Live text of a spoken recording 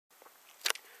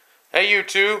Hey you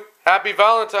two, happy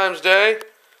Valentine's Day.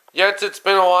 Yes, it's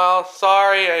been a while.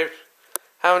 Sorry I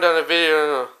haven't done a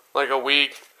video in like a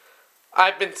week.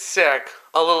 I've been sick,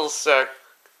 a little sick.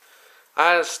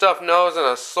 I had a stuffed nose and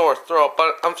a sore throat,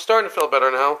 but I'm starting to feel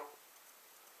better now.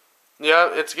 Yeah,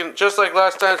 it's gonna, just like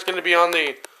last time, it's going to be on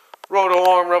the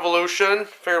Roto-Arm Revolution.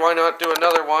 Figured why not do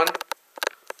another one.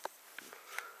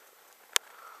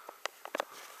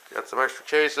 Got some extra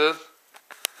cases.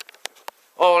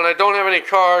 Oh, and I don't have any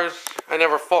cars. I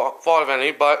never thought of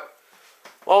any, but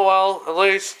oh well, at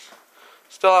least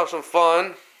still have some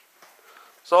fun.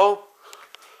 So,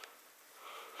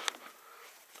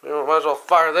 we might as well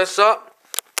fire this up.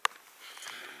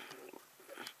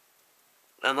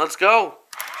 And let's go.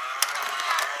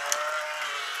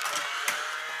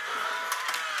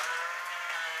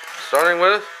 Starting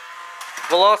with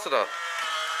Velocita.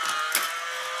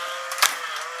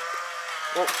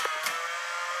 Oh.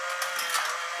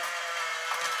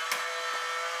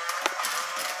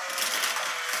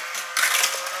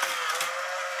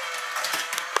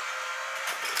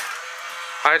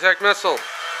 High-tech missile.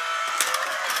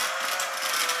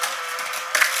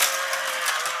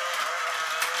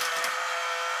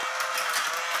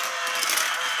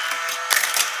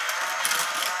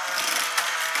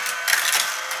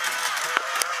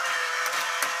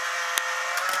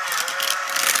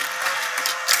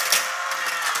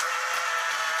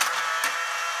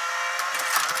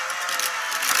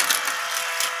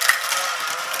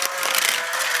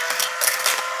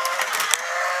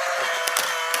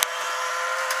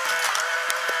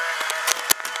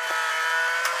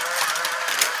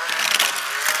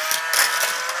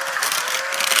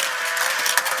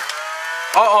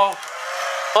 Uh-oh.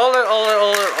 Hold it. Oh.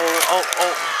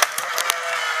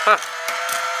 Huh.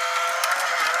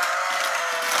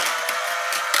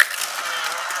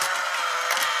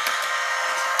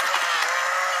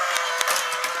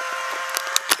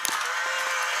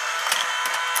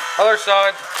 Other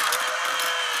side.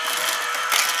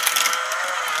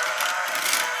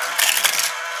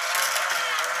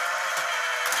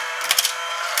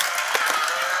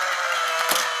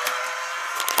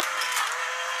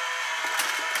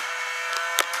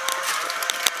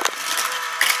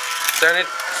 Seventy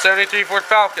 73 Ford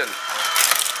Falcon.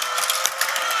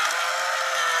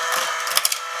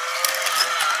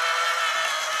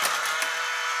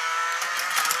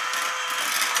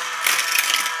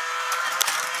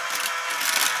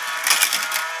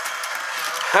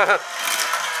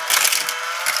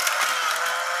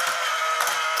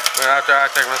 After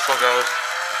high-tech missile goes.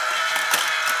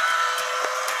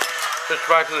 Switch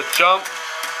back to the jump.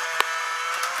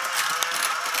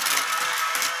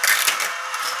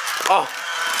 Oh.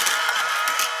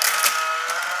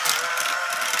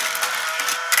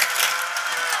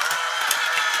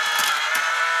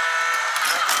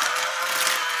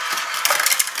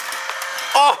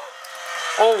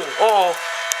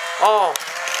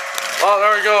 Oh,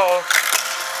 there we go.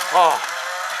 Oh.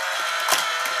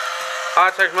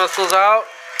 High-tech missiles out.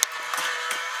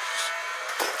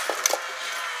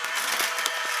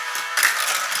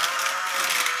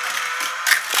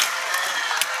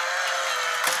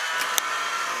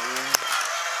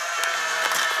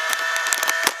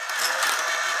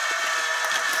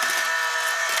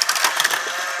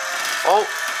 Oh.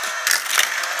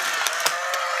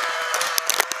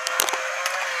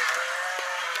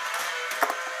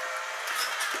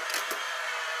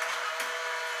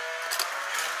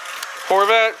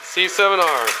 Corvette C7R.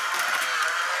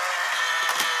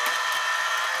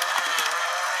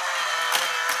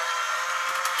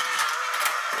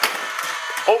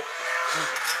 Oh.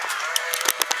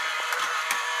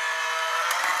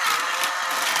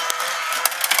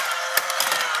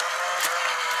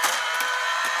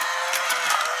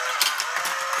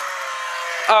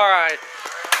 All right.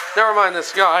 Never mind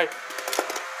this guy.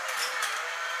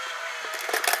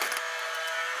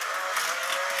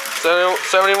 So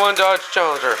 71 Dodge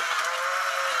Challenger.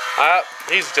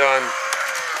 He's done.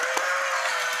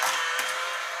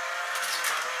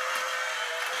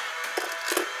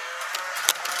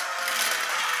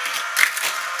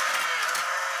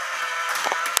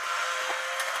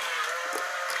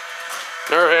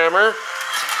 Nerve hammer.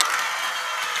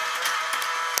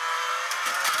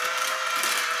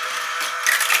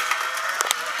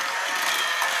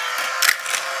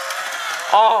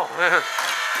 Oh man.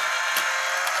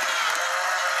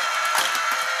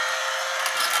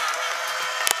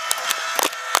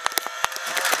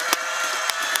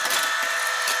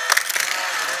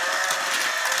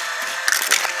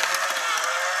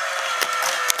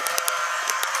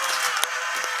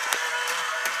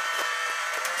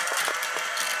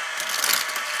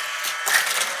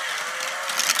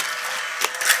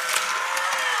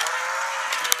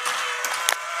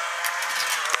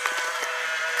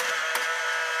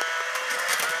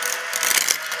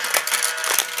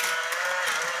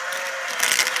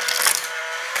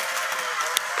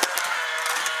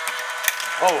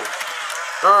 Oh,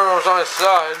 no, it's on his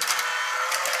side.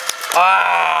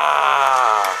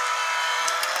 Ah!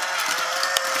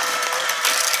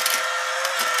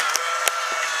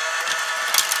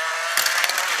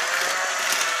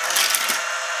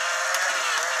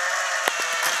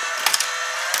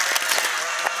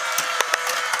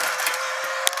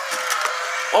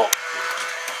 Oh!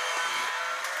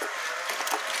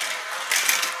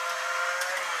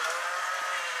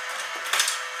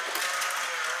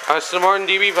 Aston Martin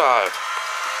DB5.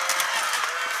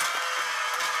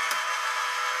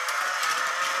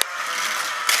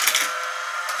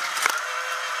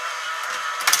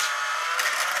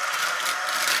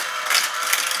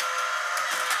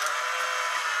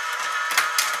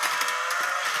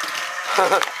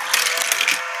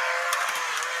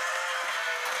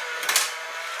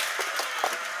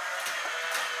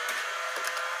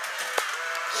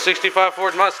 '65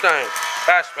 Ford Mustang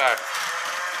fastback.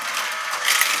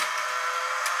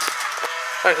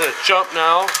 Back to the jump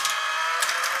now.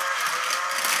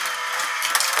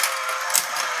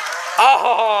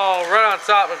 Oh, right on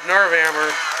top of nerve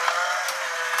hammer.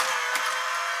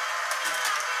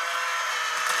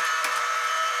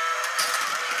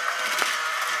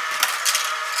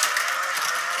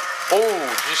 Oh,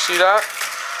 did you see that?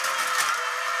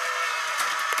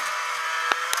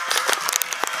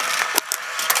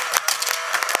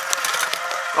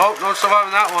 Oh, no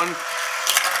surviving that one.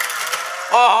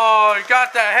 Oh, he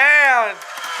got the hand.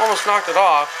 Almost knocked it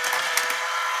off.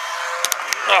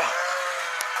 Ugh.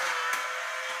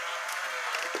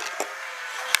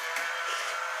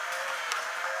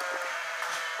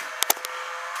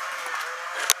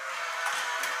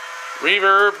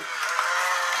 Reverb.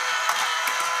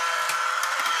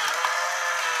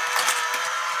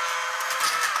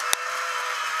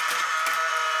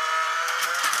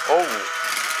 Oh.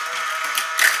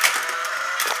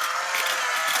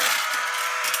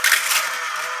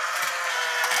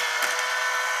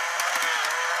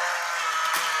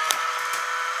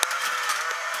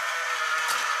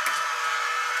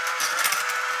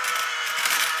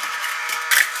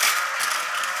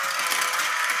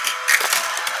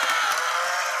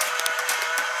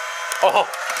 Oh.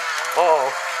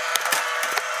 Oh.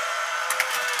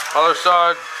 Other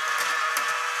side.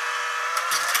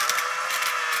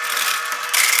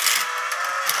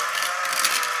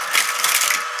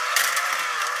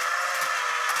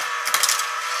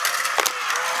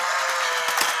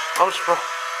 I'm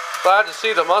glad to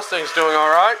see the Mustang's doing all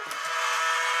right.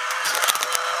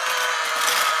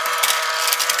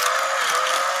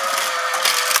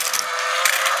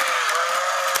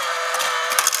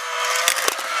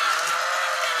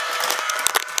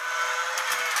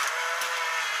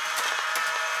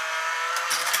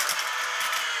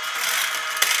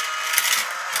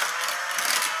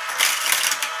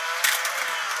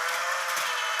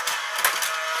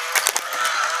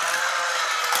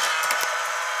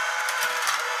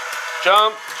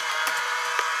 Jump.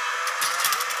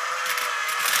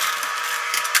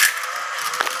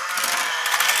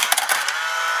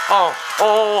 Oh.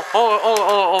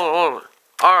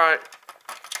 All right.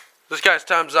 This guy's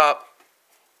time's up.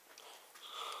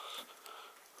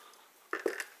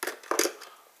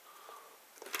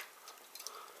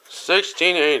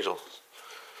 "16 Angels."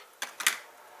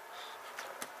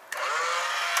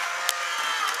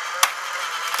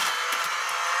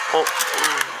 Oh.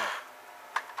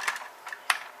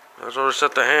 That's where we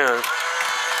set the hand.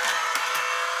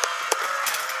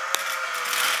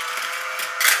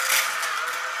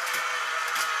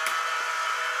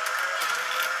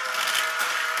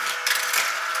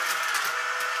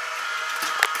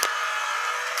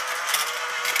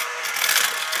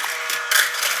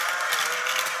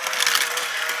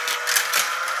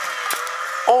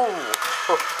 Oh!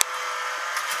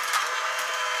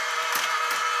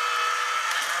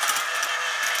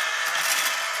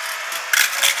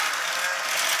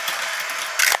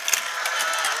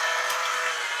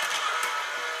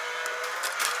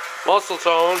 Muscle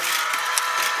tone.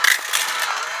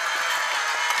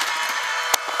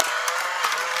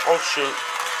 Oh shoot.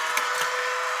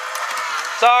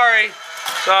 Sorry.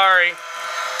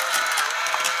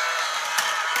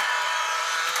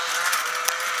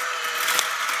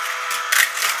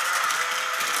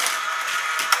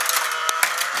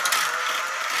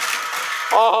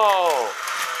 Oh.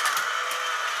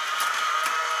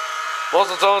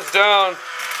 Muscle tone's down.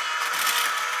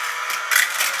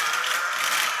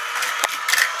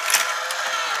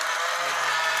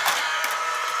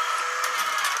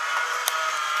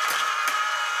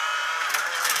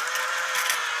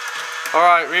 All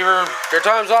right, Reverb. Your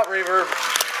time's up, Reverb.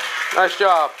 Nice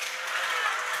job.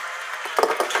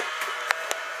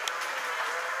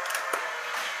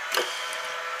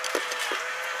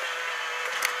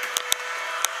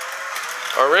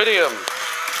 Iridium.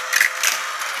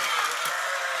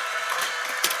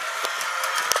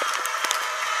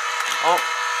 Oh.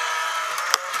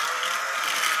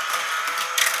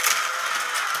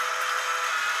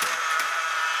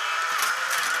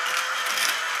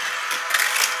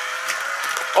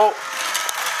 Oh.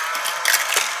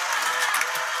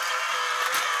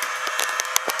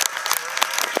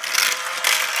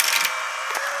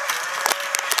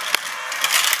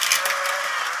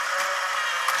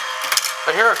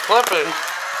 I hear a clipping.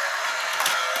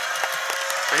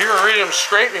 I hear iridium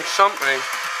scraping something.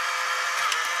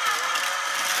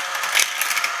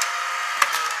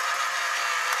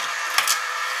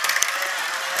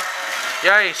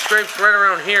 Yeah, he scrapes right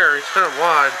around here. He's kind of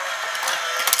wide.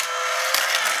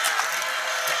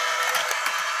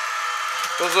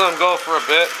 Let's let him go for a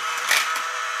bit.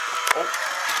 Oh.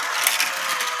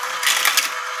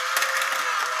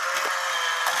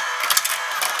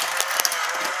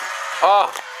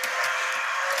 Ah.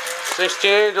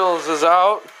 16 Angels is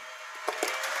out.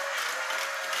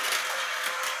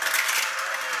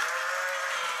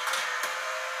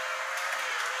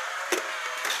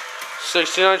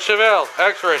 '69 Chevelle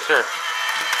X-Racer.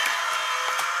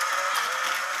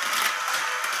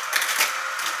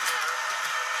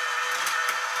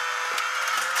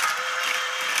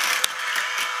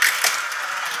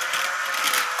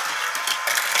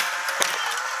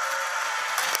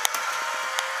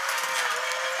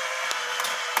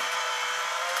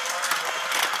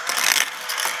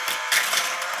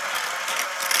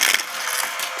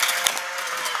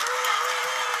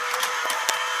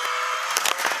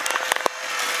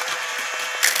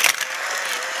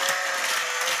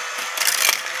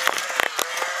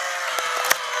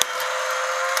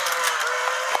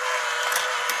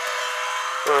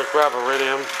 I'm gonna grab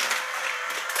iridium.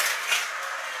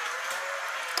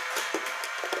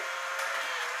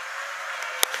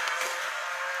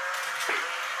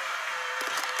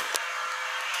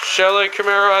 Chevrolet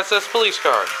Camaro SS police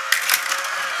car.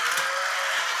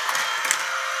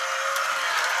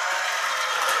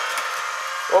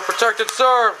 Well protected,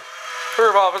 sir.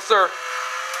 Serve, officer.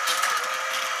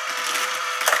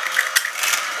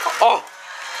 Oh.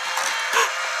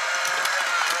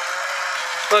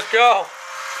 Let's go.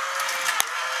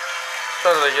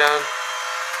 Start it again.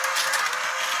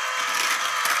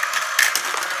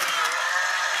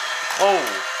 Oh,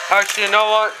 actually, you know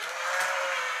what?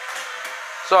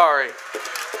 Sorry.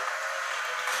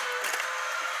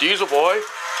 Diesel boy.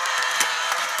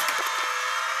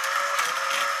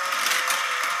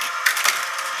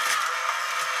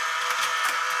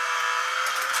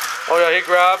 Oh yeah, he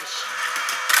grabs.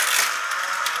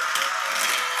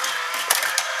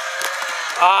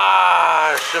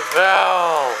 Ah,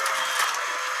 Chevelle.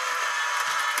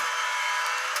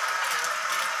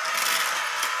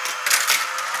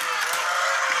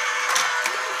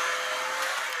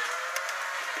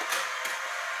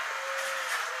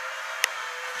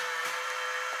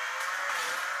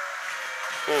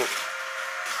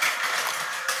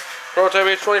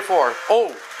 Prototype H24.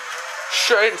 Oh,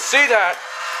 shit, I didn't see that.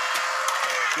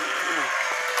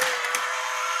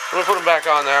 Let me put him back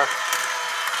on there.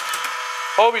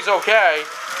 Hope he's okay.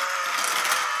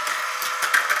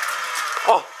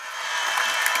 Oh.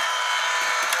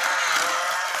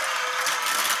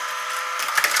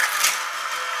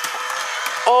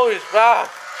 Oh, he's back.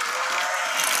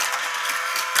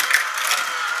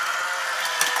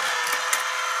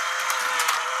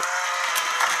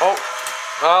 Oh,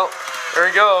 well, there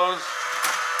he goes.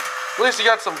 At least he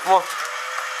got some fun.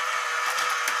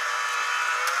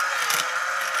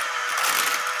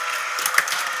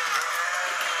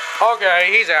 Okay,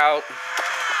 he's out.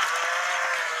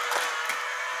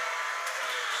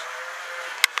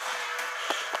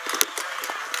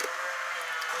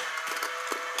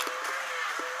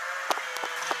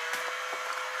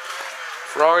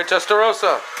 Ferrari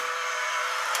Testarossa.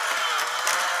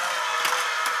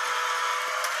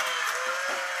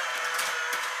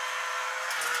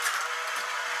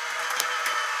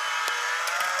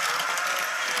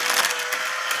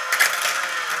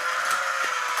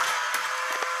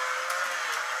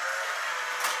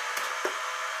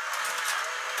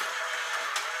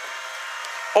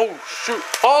 Oh, shoot.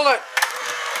 Hold it.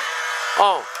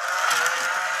 Oh.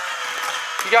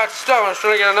 He got stuck. I was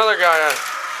trying to get another guy on.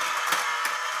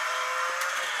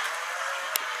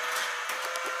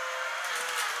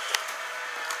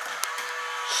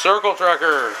 Circle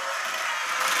tracker.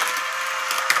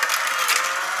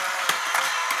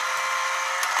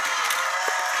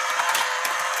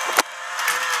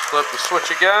 Flip the switch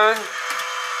again.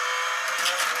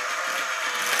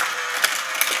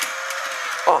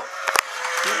 Oh.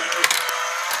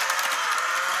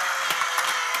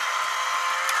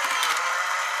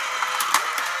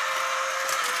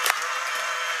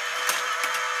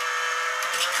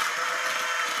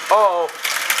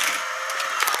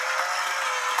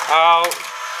 out.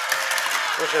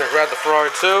 I'm just gonna grab the Ferrari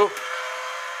too.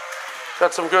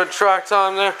 Got some good track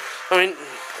time there.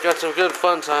 Got some good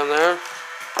fun time there.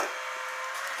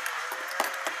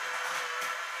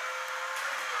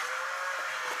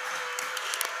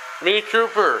 Mini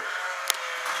Cooper.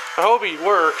 I hope he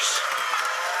works.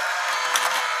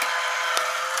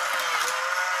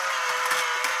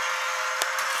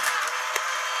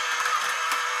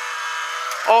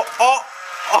 Oh.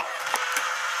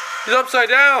 He's upside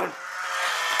down.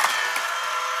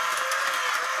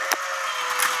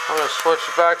 I'm gonna switch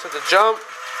it back to the jump.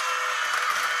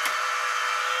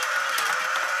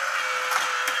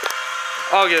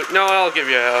 I'll give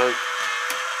you a hug.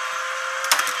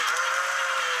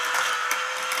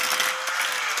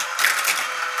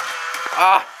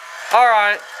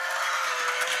 Alright.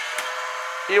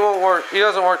 He won't work. He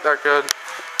doesn't work that good.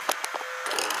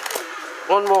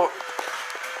 One more.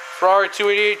 Ferrari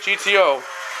 288 GTO.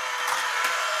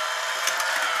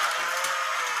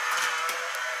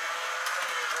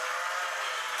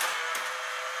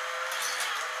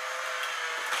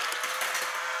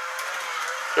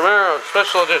 Camaro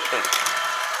Special Edition.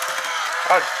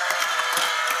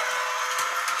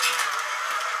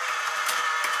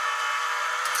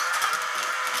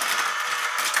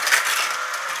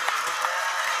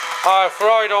 Alright,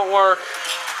 Ferrari don't work.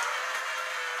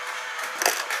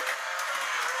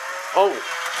 Oh.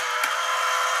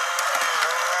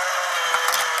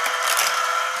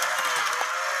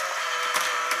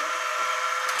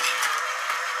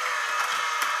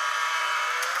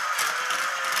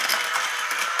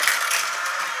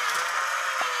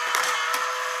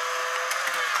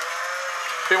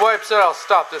 If he wipes it, I'll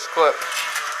stop this clip.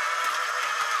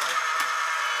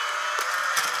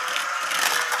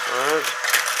 Alright.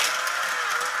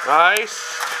 Nice.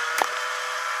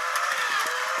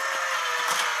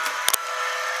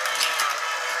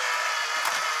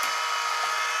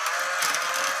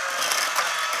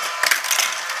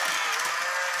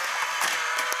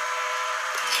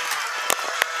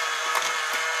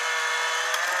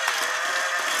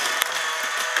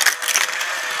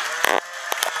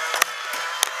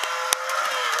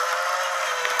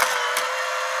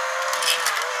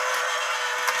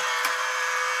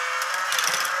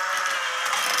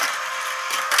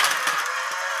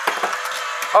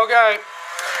 Okay.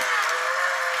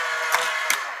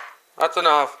 That's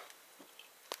enough.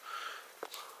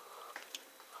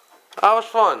 That was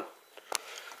fun.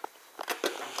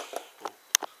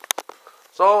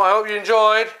 So, I hope you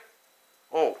enjoyed.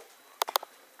 Hope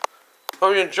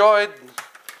you enjoyed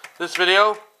this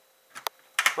video.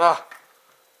 Hope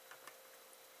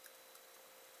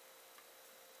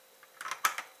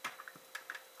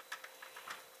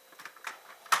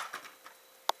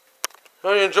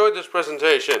you enjoyed this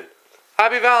presentation.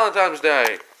 Happy Valentine's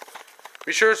Day.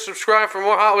 Be sure to subscribe for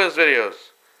more Hot Wheels videos.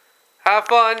 Have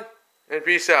fun, and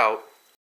peace out.